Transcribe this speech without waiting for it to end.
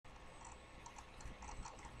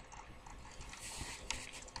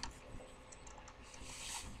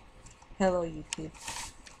Hello YouTube.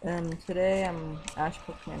 Today I'm Ash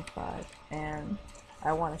Pokemon 5 and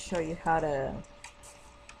I want to show you how to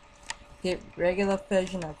get regular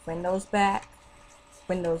version of Windows back,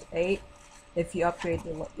 Windows 8, if you upgrade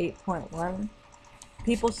to 8.1.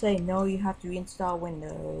 People say no, you have to reinstall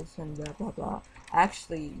Windows and blah blah blah.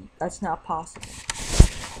 Actually, that's not possible.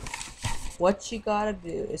 What you gotta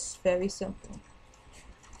do is very simple.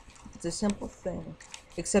 It's a simple thing.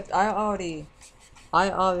 Except I already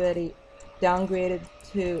downgraded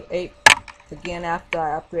to 8 again after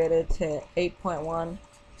I upgraded to 8.1,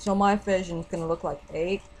 so my version is gonna look like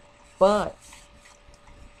 8, but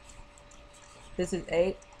this is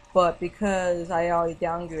 8, but because I already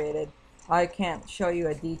downgraded, I can't show you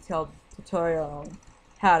a detailed tutorial on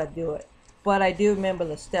how to do it, but I do remember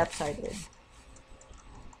the steps I did.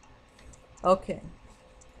 Okay,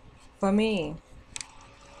 for me,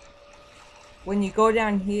 when you go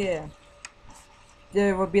down here,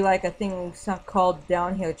 there will be like a thing called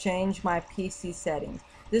down here, change my PC settings.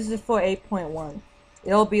 This is for 8.1.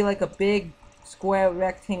 It'll be like a big square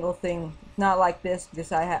rectangle thing, not like this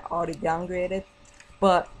because I had already downgraded,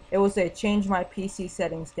 but it will say change my PC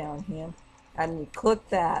settings down here, and you click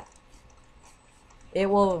that. It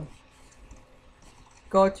will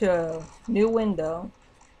go to a new window.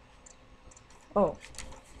 Oh,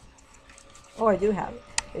 I do have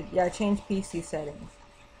it. Yeah, change PC settings.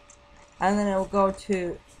 And then it'll go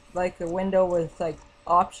to like a window with like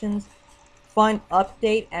options, find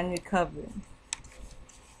update and recovery.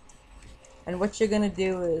 And what you're gonna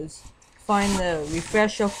do is find the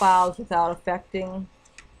refresh your files without affecting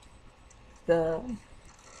the,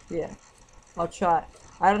 I'll try.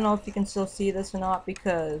 I don't know if you can still see this or not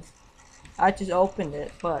because I just opened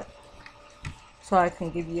it, but so I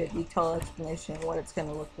can give you a detailed explanation of what it's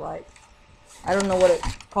gonna look like. I don't know what it's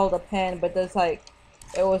called, a pen, but there's like,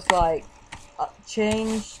 it was like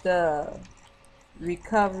change the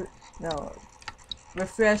refresh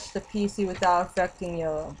the PC without affecting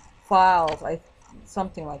your files,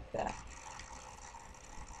 something like that.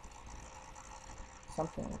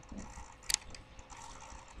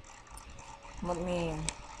 Let me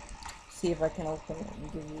see if I can open it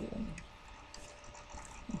and give you and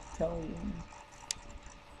tell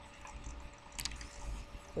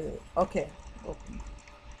you. Okay, open.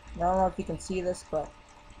 I don't know if you can see this, but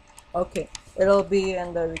okay, it'll be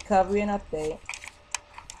in the recovery and update.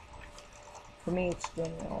 For me, it's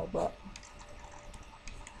general, but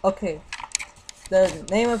okay. The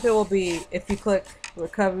name of it will be, if you click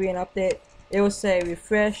recovery and update, it will say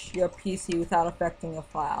refresh your PC without affecting your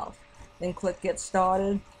files. Then click get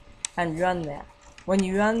started and run that. When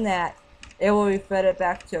you run that, it will reset it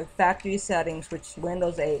back to factory settings, which is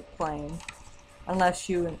Windows 8 plain, unless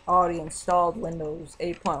you already installed Windows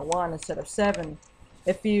 8.1 instead of 7.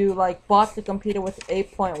 If you like bought the computer with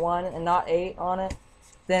 8.1 and not 8 on it,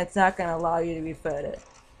 then it's not going to allow you to reset it,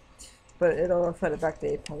 but it'll reset it back to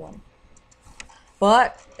 8.1.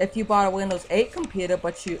 But if you bought a Windows 8 computer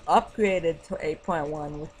but you upgraded to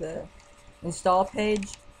 8.1 with the install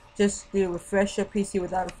page, just do refresh your PC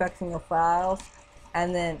without affecting your files,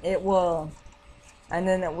 and then it will,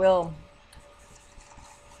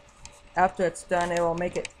 after it's done, it will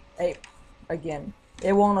make it 8 again.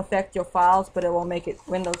 It won't affect your files, but it will make it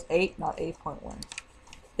Windows 8, not 8.1.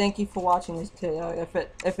 Thank you for watching this video.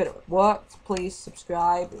 If it worked, please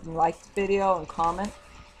subscribe and like the video and comment.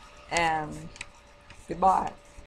 And goodbye.